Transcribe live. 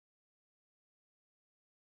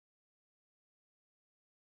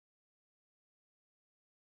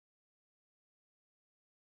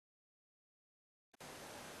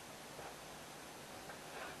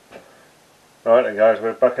Right then guys,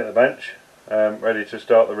 we're back at the bench, ready to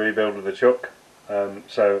start the rebuild of the chuck.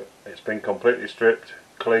 So it's been completely stripped,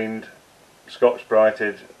 cleaned,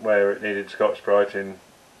 Scotch-brighted where it needed Scotch-brighting.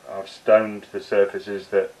 I've stoned the surfaces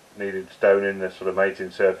that needed stoning, the sort of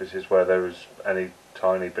mating surfaces where there was any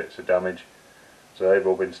tiny bits of damage. So they've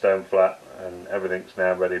all been stone flat and everything's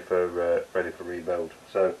now ready for rebuild.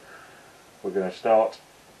 So we're going to start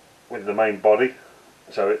with the main body.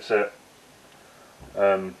 So it's a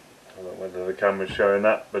I don't know whether the camera's showing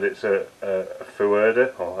that, but it's a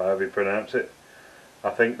M300, or however you pronounce it.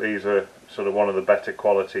 I think these are sort of one of the better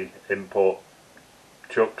quality import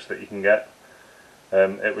chucks that you can get.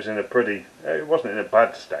 It was in a it wasn't in a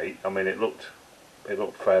bad state. I mean, it looked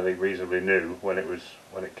fairly reasonably new when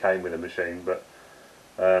it came with the machine, but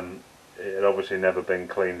it had obviously never been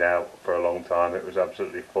cleaned out for a long time. It was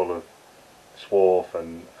absolutely full of swarf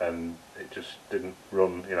and it just didn't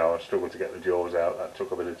run. You know, I struggled to get the jaws out. That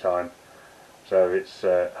took a bit of time. So it's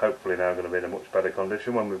hopefully now going to be in a much better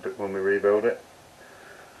condition when we rebuild it.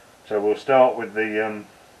 So we'll start with the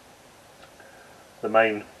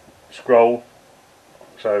main scroll.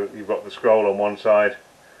 So you've got the scroll on one side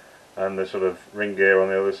and the sort of ring gear on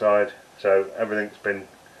the other side. So everything's been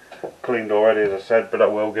cleaned already, as I said, but I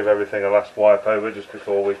will give everything a last wipe over just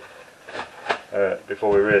before we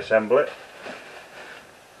reassemble it.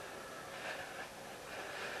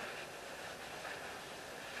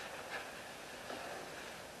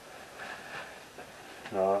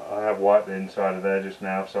 I have wiped the inside of there just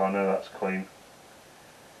now, so I know that's clean.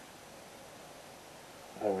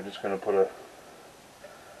 So we're just going to put a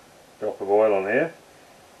drop of oil on here.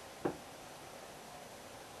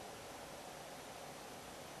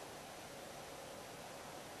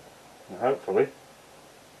 And hopefully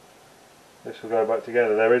this will go back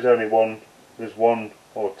together. There is only there's one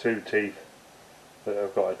or two teeth that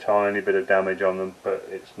have got a tiny bit of damage on them, but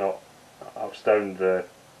it's not. I've stoned the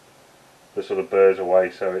sort of burrs away,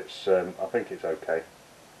 so it's I think it's okay.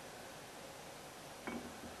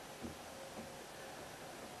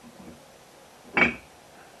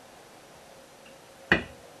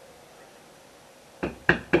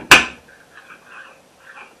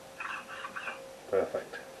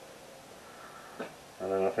 Perfect.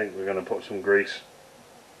 And then I think we're going to put some grease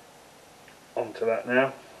onto that now,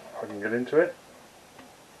 if I can get into it.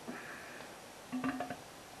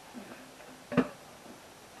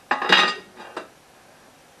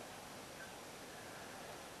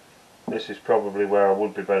 This is probably where I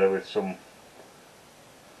would be better with some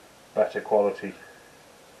better quality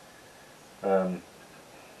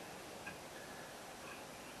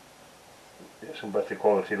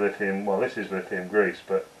lithium. Well, this is lithium grease,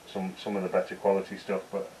 but some of the better quality stuff,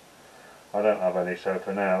 but I don't have any, so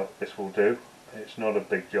for now this will do. It's not a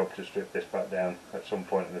big job to strip this back down at some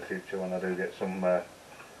point in the future when I do get some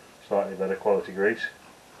slightly better quality grease.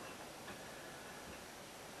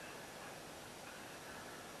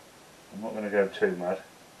 I'm not going to go too mad.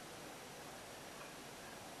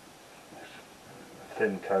 Just a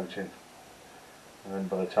thin coating, and then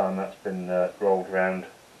by the time that's been rolled round,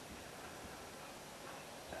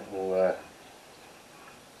 it'll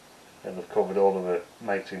have covered all of the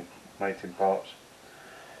mating parts.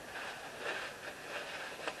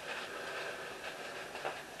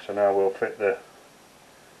 So now we'll fit the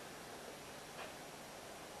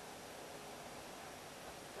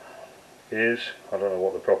ears. I don't know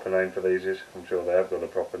what the proper name for these is. I'm sure they have got a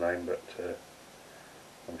proper name, but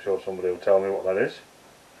I'm sure somebody will tell me what that is.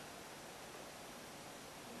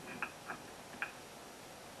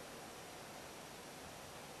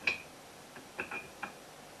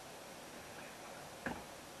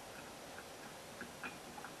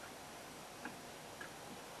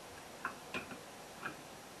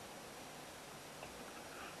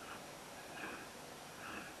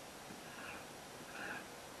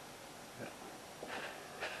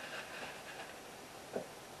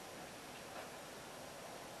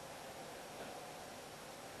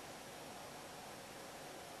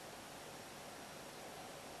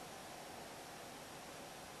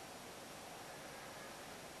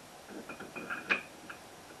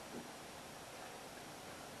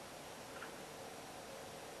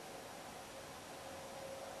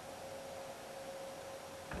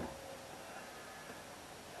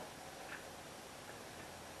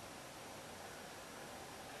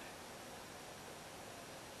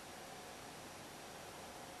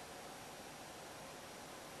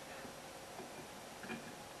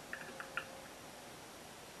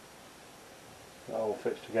 That all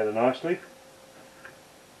fits together nicely.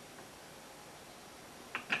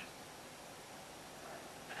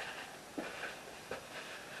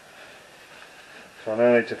 So I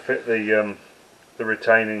now need to fit the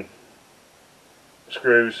retaining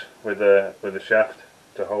screws with a shaft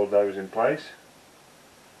to hold those in place.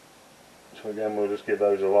 So again, we'll just give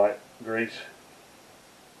those a light grease.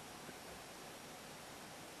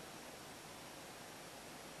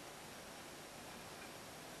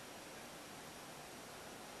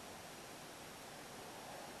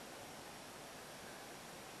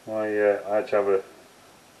 I had to have a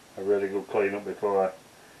really good clean up before I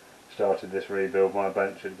started this rebuild. My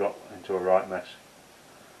bench had got into a right mess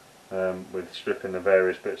with stripping the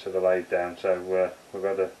various bits of the lathe down, so we've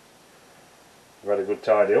had a good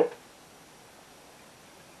tidy up.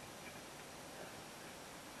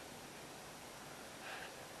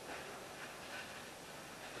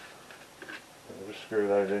 We'll just screw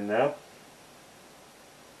those in now.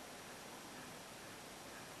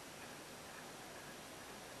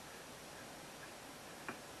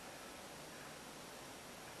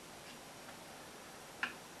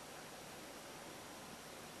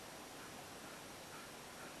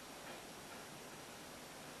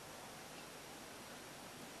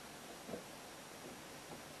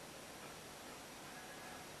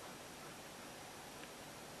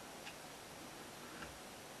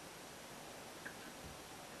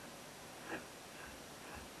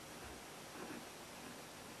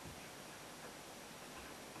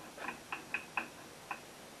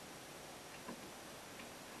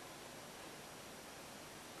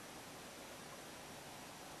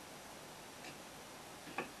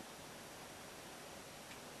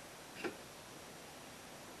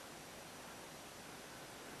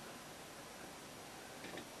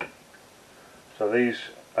 So these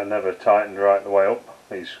are never tightened right the way up,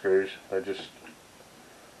 these screws. They're just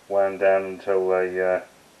wound down until they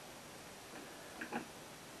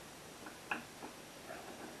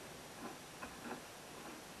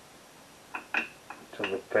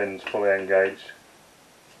until the pin's fully engaged.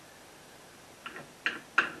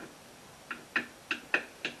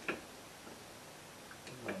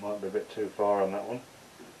 That might be a bit too far on that one.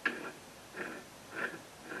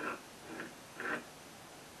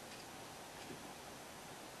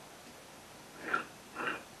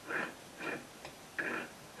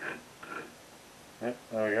 Yep,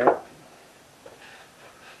 there we go.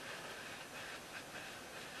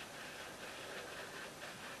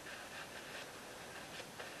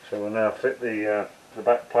 So we'll now fit the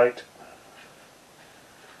back plate.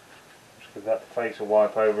 Just give that face a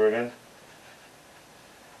wipe over again.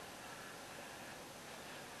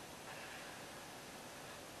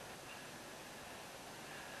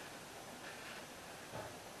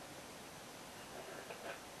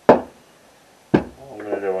 What I'm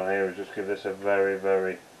going to do on here is just give this a very,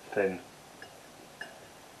 very thin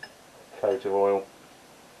coat of oil.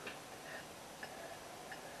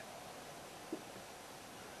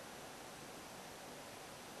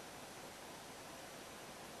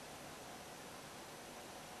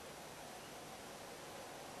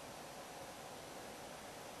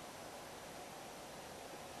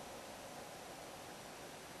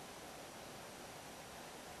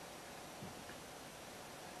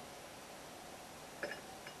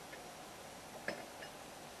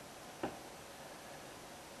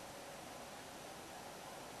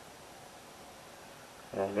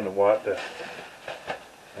 And I'm going to wipe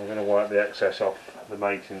the excess off the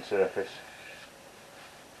mating surface.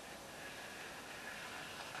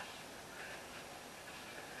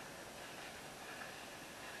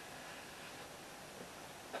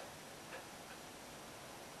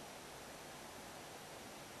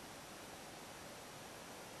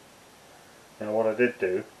 Now what I did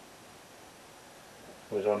do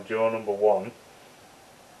was on jaw number 1, let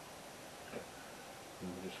me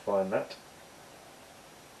just find that.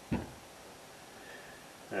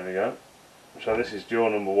 There we go. So this is jaw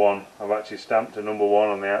number 1. I've actually stamped a number 1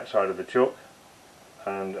 on the outside of the chuck,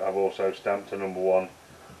 and I've also stamped a number 1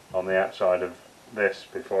 on the outside of this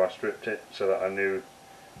before I stripped it, so that I knew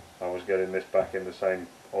I was getting this back in the same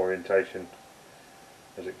orientation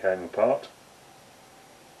as it came apart.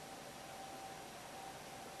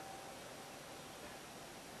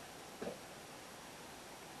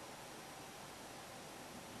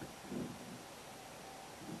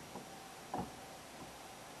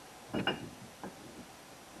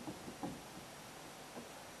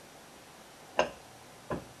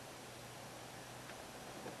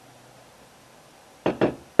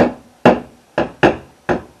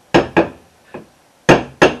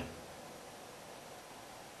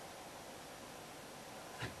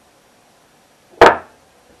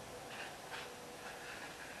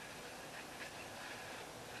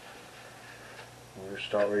 We'll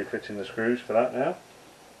start refitting the screws for that now.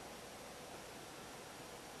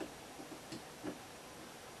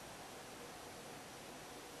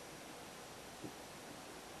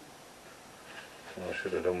 What I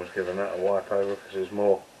should have done was given that a wipe over, because there's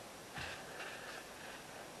more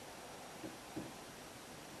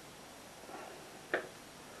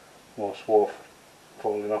swarf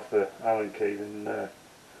falling off the Allen key than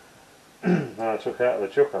I took out of the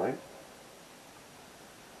chuck, I think.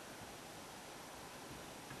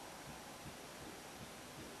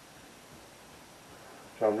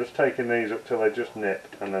 So I'm just taking these up till they just nip,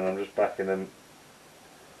 and then I'm just backing them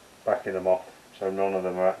off, so none of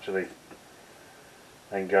them are actually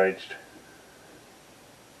engaged.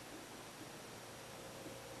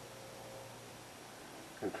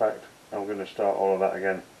 In fact, I'm going to start all of that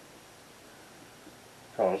again,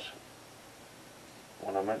 because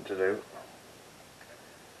what I meant to do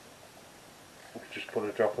was just put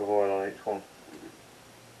a drop of oil on each one.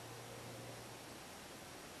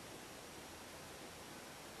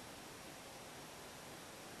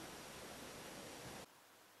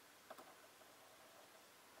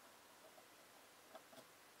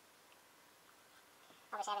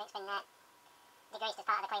 Obviously everything's been degreased as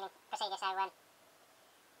part of the cleaning procedure, so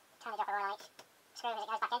tiny drop of oil on each screw as it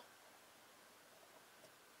goes back in.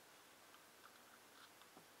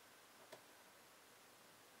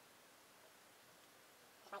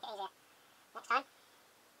 Just make it easier next time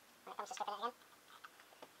when it comes to stripping it again,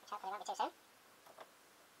 which hopefully won't be too soon.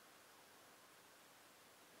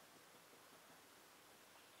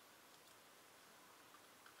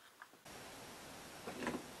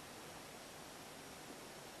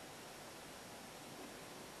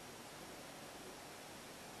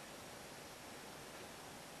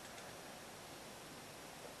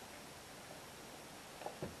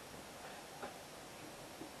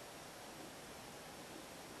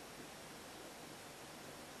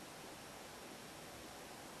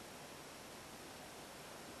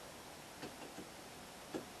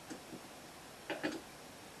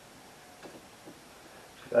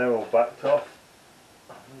 They're all backed off.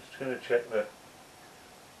 I'm just going to check the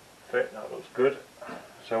fit, that looks good.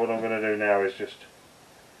 So what I'm going to do now is just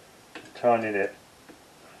a tiny nip,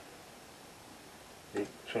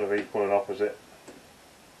 sort of equal and opposite,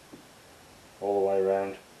 all the way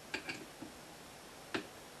around.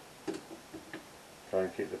 Try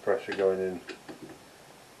and keep the pressure going in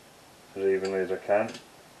as evenly as I can.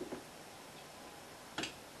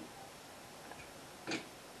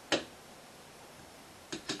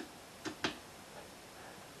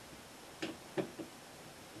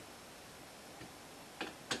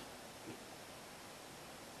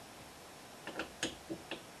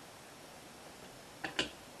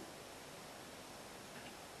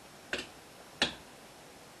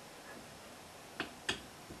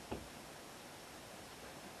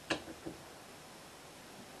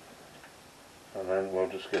 And then we'll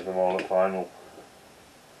just give them all a final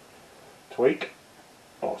tweak,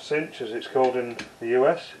 or cinch as it's called in the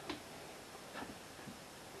US.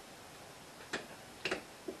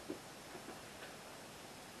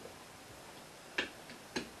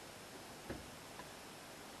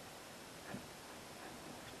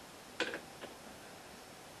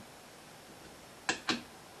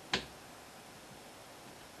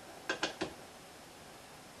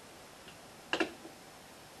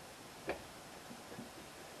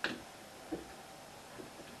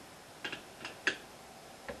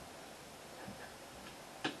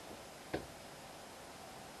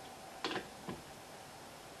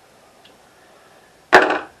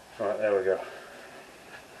 Right, there we go.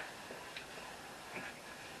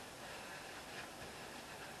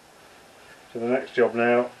 So the next job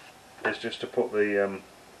now is just to put the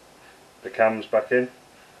cams back in.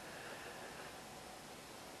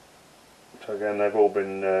 So again, they've all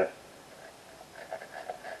been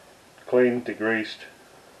cleaned, degreased.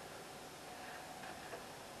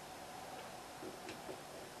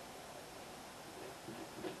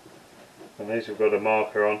 And these have got a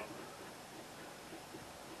marker on.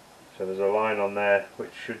 So there's a line on there which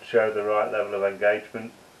should show the right level of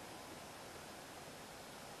engagement.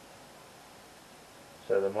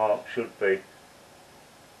 So the mark should be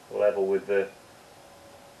level with the,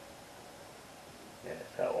 yeah,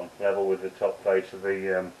 it's that one, level with the top face of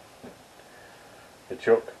the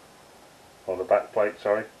chuck, or the back plate,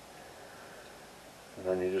 sorry. And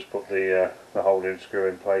then you just put the holding screw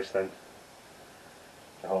in place then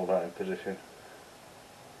to hold that in position.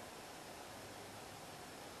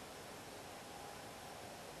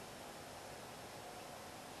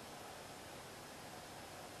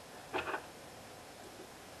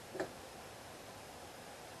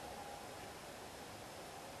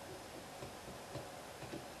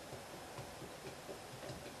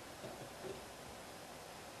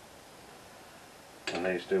 And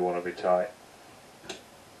these do want to be tight.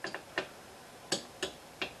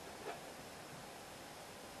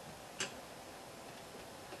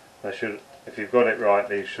 They should, if you've got it right,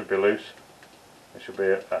 these should be loose. There should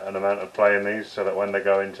be an amount of play in these, so that when they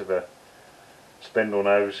go into the spindle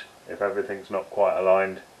nose, if everything's not quite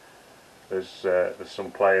aligned, there's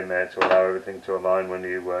some play in there to allow everything to align when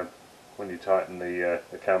you tighten the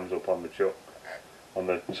cams up on the chuck, on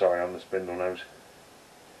the spindle nose.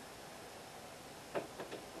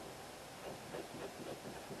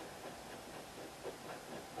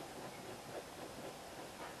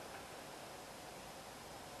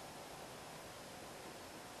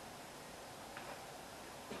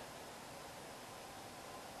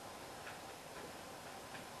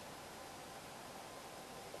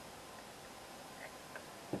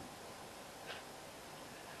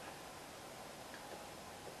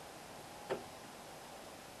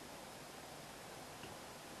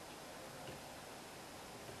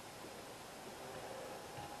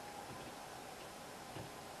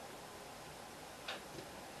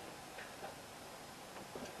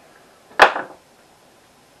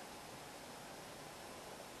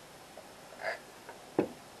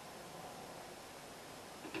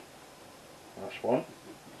 That's one.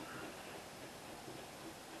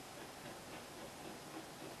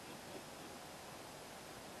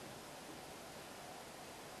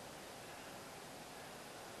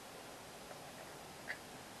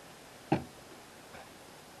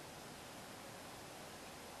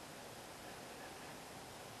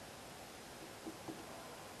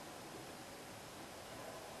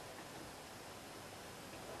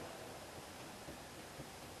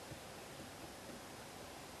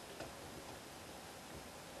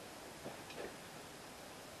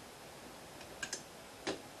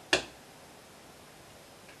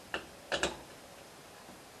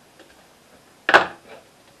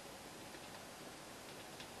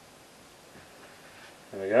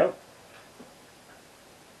 There we go.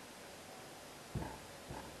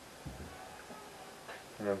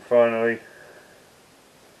 And then finally,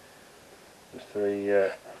 there's three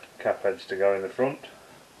cap heads to go in the front.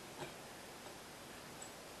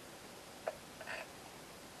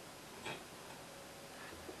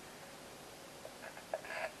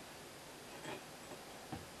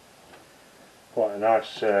 Quite a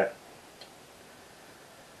nice,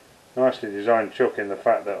 nicely designed chuck in the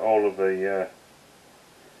fact that all of the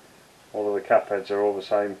cap heads are all the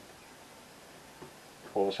same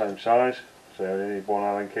size. So you only need one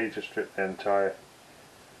Allen key to strip the entire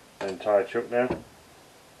chuck down.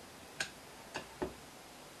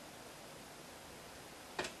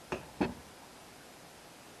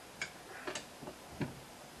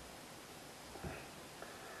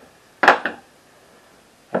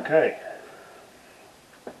 Okay.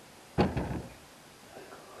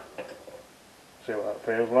 See what that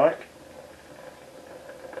feels like.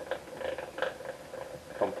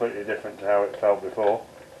 Completely different to how it felt before.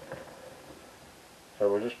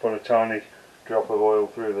 So we'll just put a tiny drop of oil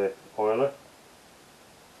through the oiler.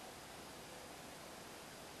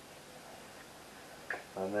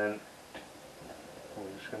 And then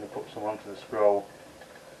we're just going to put some onto the scroll.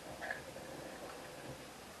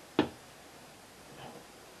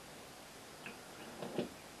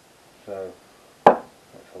 So let's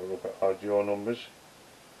have a look at our jaw numbers.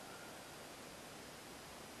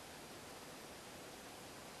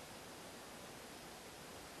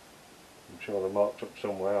 I'm sure they're marked up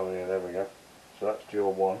somewhere. Oh yeah, there we go. So that's jaw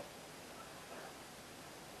 1,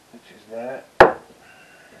 which is there.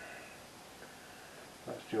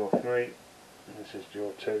 That's jaw 3, and this is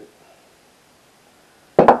jaw 2.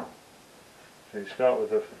 So you start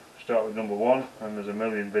with number 1, and there's a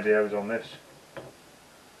million videos on this.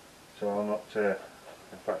 So I'll not.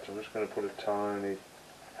 In fact, I'm just going to put a tiny.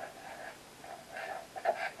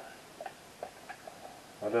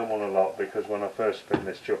 I don't want a lot, because when I first spin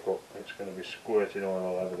this chuck up, it's going to be squirting oil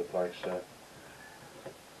all over the place.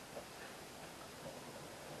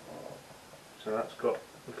 So that's got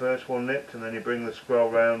the first one nipped, and then you bring the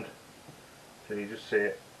scroll round till you just see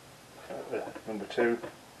it. Number 2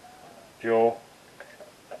 jaw.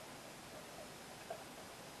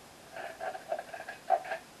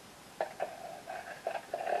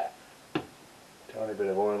 Tiny bit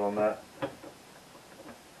of oil on that.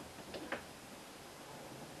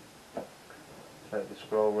 Take the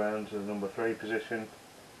scroll round to the number 3 position.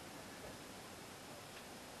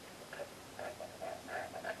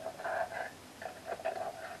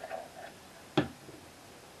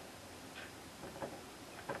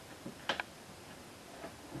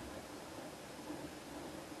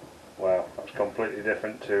 Wow, that's completely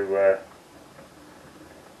different to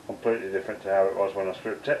how it was when I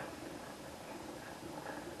stripped it.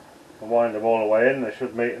 I'll wind them all the way in. They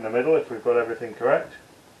should meet in the middle if we've got everything correct,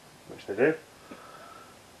 which they do.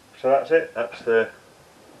 So that's it. That's the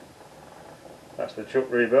That's the chuck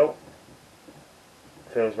rebuilt.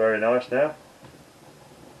 Feels very nice now.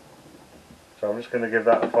 So I'm just going to give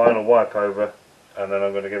that a final wipe over, and then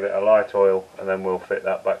I'm going to give it a light oil, and then we'll fit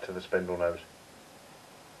that back to the spindle nose.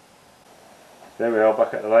 There we are,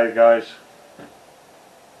 back at the lathe, guys.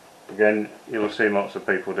 Again, you'll see lots of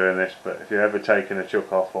people doing this, but if you're ever taking a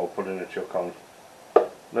chuck off or putting a chuck on, a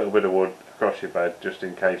little bit of wood across your bed just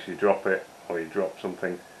in case you drop it or you drop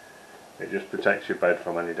something. It just protects your bed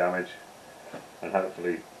from any damage and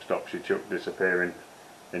hopefully stops your chuck disappearing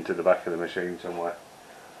into the back of the machine somewhere.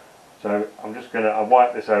 So I'm just going to, I've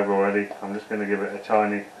wiped this over already, I'm just going to give it a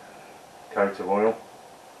tiny coat of oil.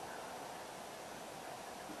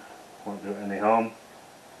 Won't do it any harm.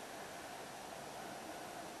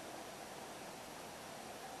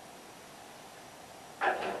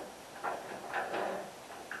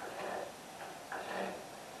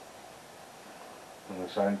 And the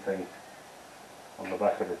same thing on the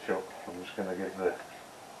back of the chuck. I'm just going to give the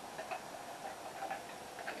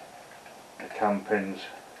cam pins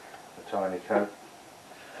a tiny coat.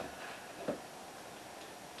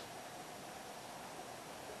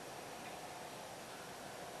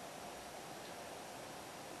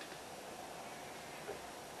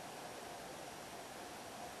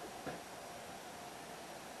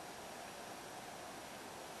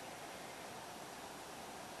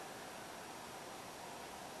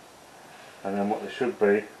 And then what there should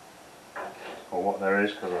be, or what there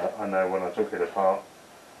is, because I know when I took it apart,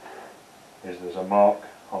 is there's a mark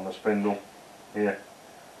on the spindle here.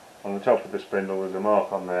 On the top of the spindle there's a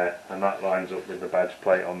mark on there, and that lines up with the badge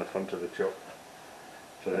plate on the front of the chuck,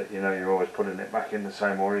 so that you know you're always putting it back in the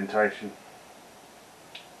same orientation.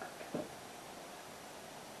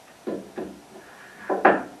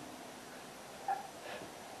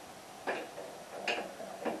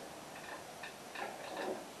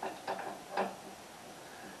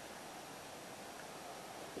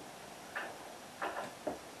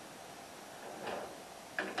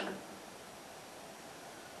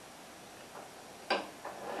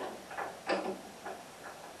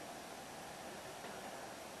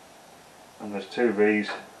 And there's two V's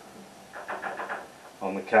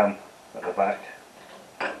on the cam at the back,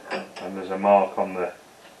 and there's a mark on the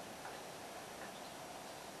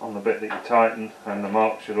bit that you tighten, and the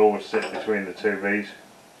mark should always sit between the two V's.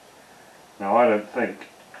 Now I don't think,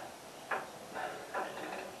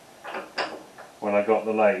 when I got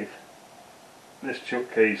the lathe, this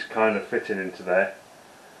chuck key's kind of fitting into there,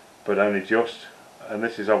 but only just, and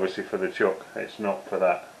this is obviously for the chuck, it's not for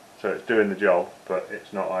that. So it's doing the job, but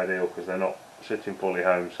it's not ideal because they're not sitting fully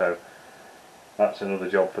home, so that's another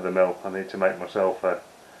job for the mill. I need to make myself a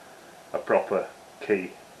proper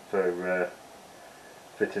key for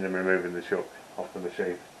fitting and removing the chuck off the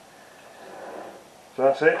machine. So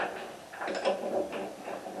that's it.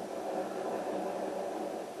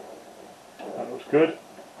 That looks good.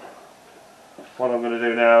 What I'm going to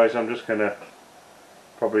do now is I'm just going to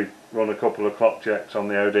probably run a couple of clock checks on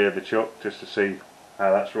the OD of the chuck just to see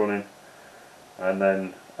how that's running, and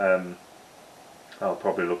then I'll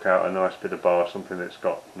probably look out a nice bit of bar, something that's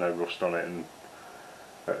got no rust on it and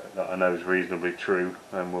that I know is reasonably true,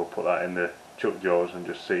 and we'll put that in the chuck jaws and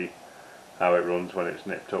just see how it runs when it's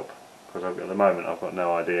nipped up, because at the moment I've got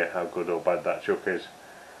no idea how good or bad that chuck is.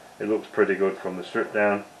 It looks pretty good from the strip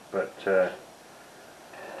down, but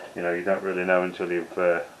you know, you don't really know until you've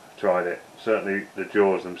tried it. Certainly the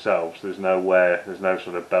jaws themselves, there's no wear, there's no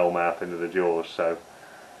sort of bell mouth into the jaws, so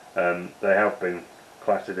they have been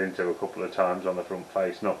clattered into a couple of times on the front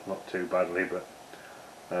face, not too badly, but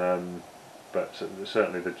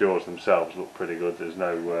certainly the jaws themselves look pretty good. There's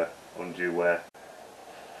no undue wear.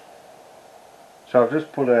 So I've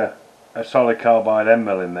just put a solid carbide end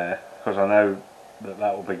mill in there because I know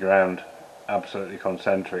that will be ground absolutely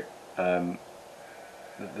concentric.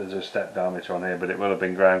 There's a step diameter on here, but it will have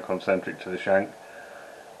been ground concentric to the shank,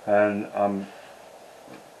 and I'm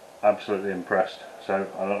absolutely impressed. So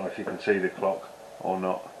I don't know if you can see the clock or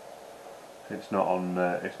not. It's not on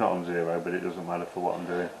zero, but it doesn't matter for what I'm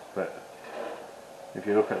doing. But if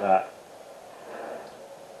you look at that,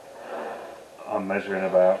 I'm measuring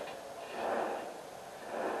about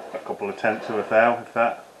a couple of tenths of a thou, if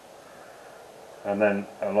that, and then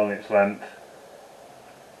along its length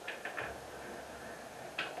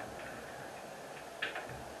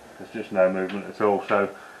there's just no movement at all.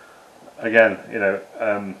 So again, you know,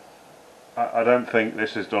 I don't think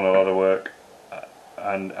this has done a lot of work,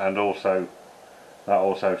 and also that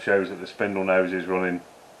also shows that the spindle nose is running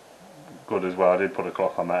good as well. I did put a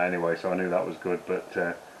clock on that anyway, so I knew that was good, but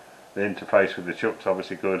the interface with the chuck's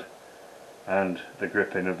obviously good, and the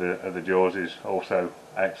gripping of the jaws is also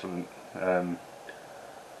excellent.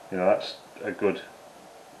 you know, that's a good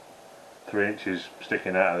 3 inches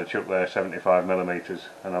sticking out of the chuck there, 75mm,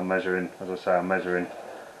 and I'm measuring, as I say, I'm measuring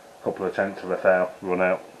a couple of tenths of a thou run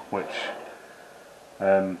out, which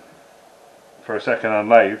for a second-hand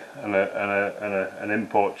lathe and an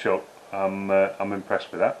import chuck, I'm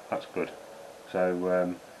impressed with that. That's good.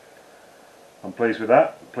 So I'm pleased with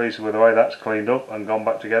that. Pleased with the way that's cleaned up and gone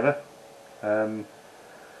back together. And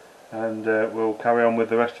we'll carry on with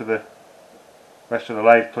the rest of the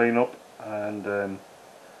lathe clean up, and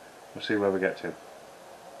we'll see where we get to.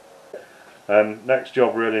 Next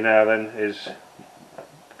job really now then is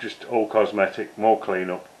just all cosmetic, more clean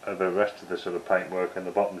up of the rest of the sort of paintwork and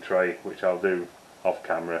the bottom tray, which I'll do off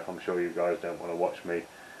camera. I'm sure you guys don't want to watch me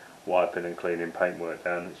wiping and cleaning paintwork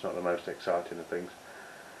down. It's not the most exciting of things,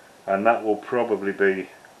 and that will probably be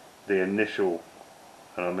the initial,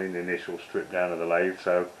 and I mean the initial, strip down of the lathe.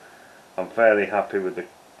 So I'm fairly happy with the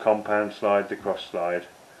compound slide, the cross slide.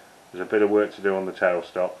 There's a bit of work to do on the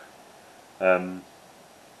tailstock. The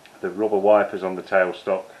rubber wipers on the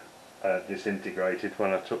tailstock disintegrated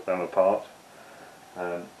when I took them apart.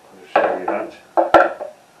 I'll just show you that.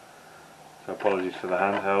 So apologies for the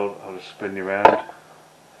handheld, I'll just spin you around.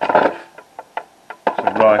 So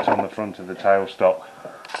right on the front of the tailstock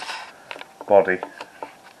body,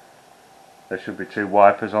 there should be 2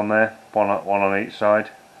 wipers on there, one on each side.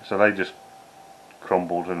 So they just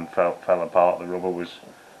crumbled and fell apart. The rubber was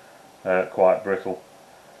quite brittle.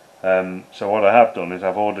 So what I have done is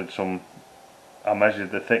I've ordered some. I measured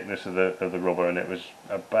the thickness of the rubber, and it was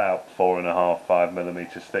about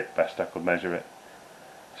 4.5–5mm thick, best I could measure it.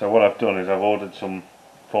 So what I've done is I've ordered some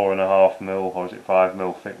 4.5mm, or is it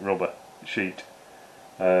 5mm thick rubber sheet,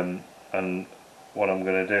 and what I'm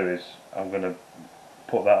going to do is I'm going to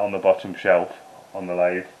put that on the bottom shelf on the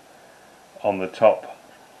lathe, on the top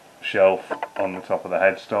shelf on the top of the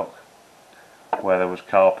headstock where there was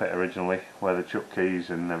carpet originally, where the chuck keys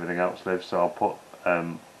and everything else lives. So I'll put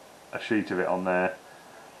a sheet of it on there,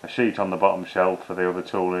 a sheet on the bottom shelf for the other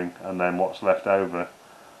tooling, and then what's left over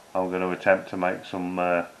I'm going to attempt to make some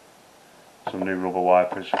new rubber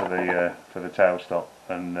wipers for the tailstock,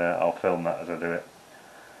 and I'll film that as I do it.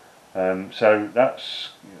 So that's,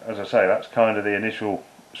 as I say, that's kind of the initial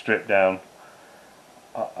strip down.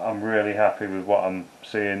 I'm really happy with what I'm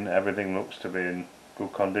seeing. Everything looks to be in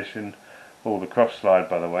good condition. Oh, the cross slide,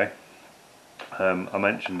 by the way, I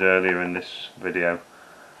mentioned earlier in this video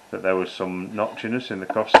that there was some notchiness in the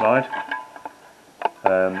cross slide,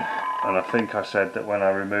 and I think I said that when I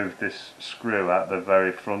removed this screw at the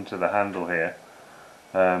very front of the handle here,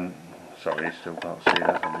 sorry, you still can't see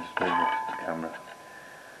that, let me just move the camera.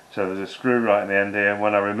 So there's a screw right in the end here, and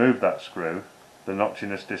when I removed that screw, the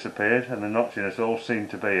notchiness disappeared, and the notchiness all seemed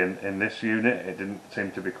to be in this unit. It didn't seem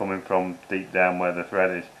to be coming from deep down where the thread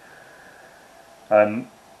is.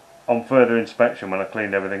 On further inspection, when I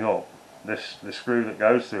cleaned everything up, the screw that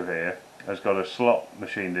goes through here has got a slot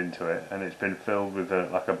machined into it, and it's been filled with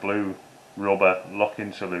like a blue rubber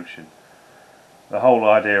lock-in solution. The whole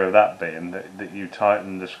idea of that being that you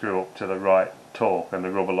tighten the screw up to the right torque, and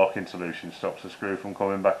the rubber lock-in solution stops the screw from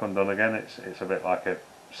coming back undone again. It's a bit like a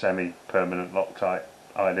semi-permanent Loctite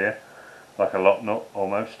idea, like a lock nut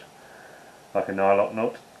almost, like a nylock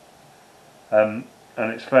nut.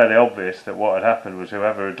 And it's fairly obvious that what had happened was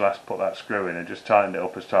whoever had last put that screw in had just tightened it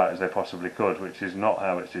up as tight as they possibly could, which is not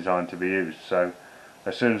how it's designed to be used. So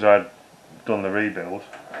as soon as I'd done the rebuild,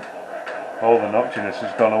 all the notchiness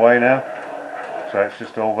has gone away now. So it's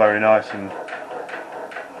just all very nice and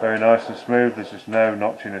smooth. There's just no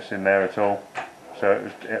notchiness in there at all. So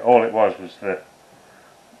all it was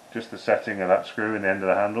just the setting of that screw in the end of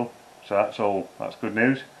the handle. So that's good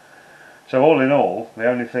news. So all in all, the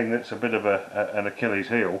only thing that's a bit of an Achilles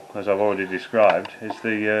heel, as I've already described, is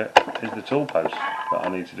the tool post that I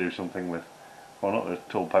need to do something with. Well, not the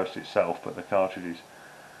tool post itself, but the cartridges.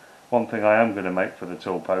 One thing I am going to make for the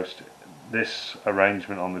tool post, this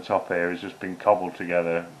arrangement on the top here has just been cobbled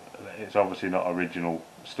together. It's obviously not original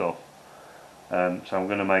stuff. So I'm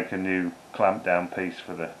going to make a new clamp down piece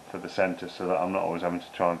for the centre, so that I'm not always having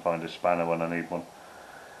to try and find a spanner when I need one.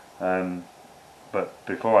 But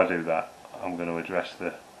before I do that, I'm going to address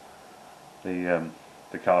the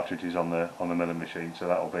cartridges on the milling machine. So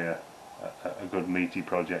that will be a good meaty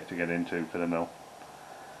project to get into for the mill.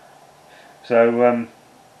 So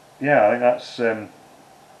yeah, I think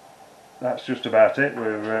that's just about it.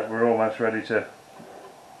 We're almost ready to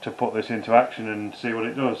put this into action and see what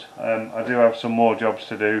it does. I do have some more jobs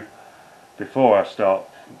to do before I start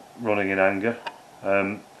running in anger.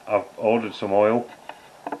 I've ordered some oil,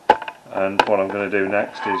 and what I'm going to do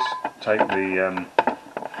next is take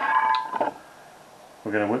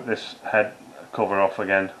we're going to whip this head cover off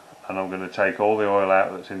again and I'm going to take all the oil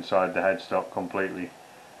out that's inside the headstock completely.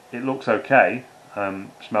 It looks okay,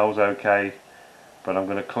 smells okay, but I'm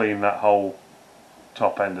going to clean that whole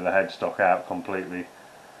top end of the headstock out completely,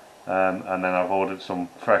 and then I've ordered some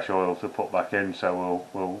fresh oil to put back in, so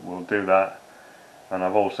we'll do that. And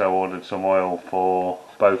I've also ordered some oil for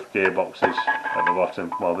both gearboxes at the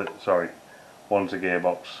bottom. Well, sorry, one's a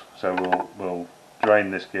gearbox, so we'll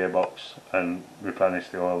drain this gearbox and replenish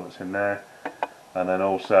the oil that's in there. And then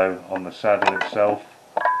also on the saddle itself,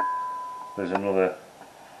 there's another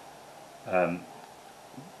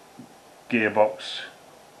gearbox.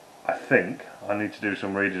 I think I need to do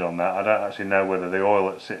some reading on that. I don't actually know whether the oil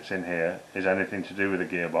that sits in here is anything to do with the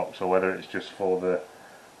gearbox or whether it's just for the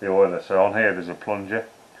oiler. So on here there's a plunger,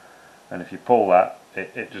 and if you pull that,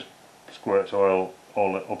 it just squirts oil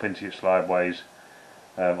all up into your slideways,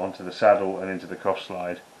 onto the saddle and into the cross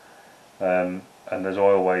slide, and there's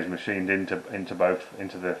oil ways machined into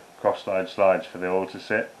the cross slide slides for the oil to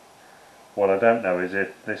sit. What I don't know is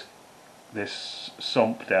if this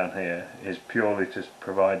sump down here is purely to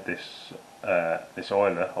provide this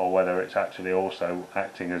oiler, or whether it's actually also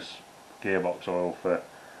acting as gearbox oil for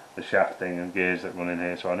the shafting and gears that run in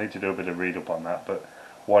here. So I need to do a bit of read up on that, but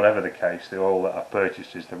whatever the case, the oil that I've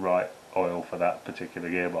purchased is the right oil for that particular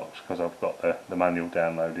gearbox, because I've got the manual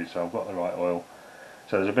downloaded, so I've got the right oil.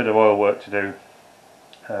 So there's a bit of oil work to do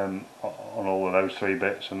on all of those three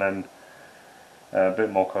bits, and then a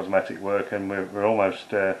bit more cosmetic work, and we're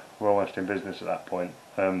almost in business at that point,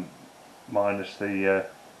 minus the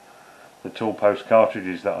tool post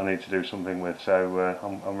cartridges that I need to do something with. So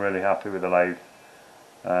I'm really happy with the lathe,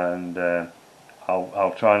 and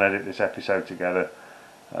I'll try and edit this episode together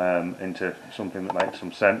into something that makes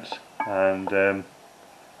some sense, and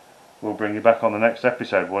we'll bring you back on the next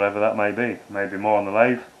episode, whatever that may be. Maybe more on the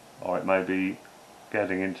lathe, or it may be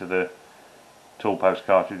getting into the tool post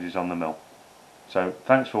cartridges on the mill. So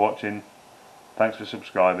thanks for watching, thanks for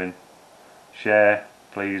subscribing, share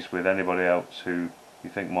please with anybody else who you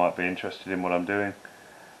think might be interested in what I'm doing,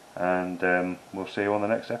 and we'll see you on the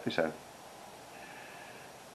next episode.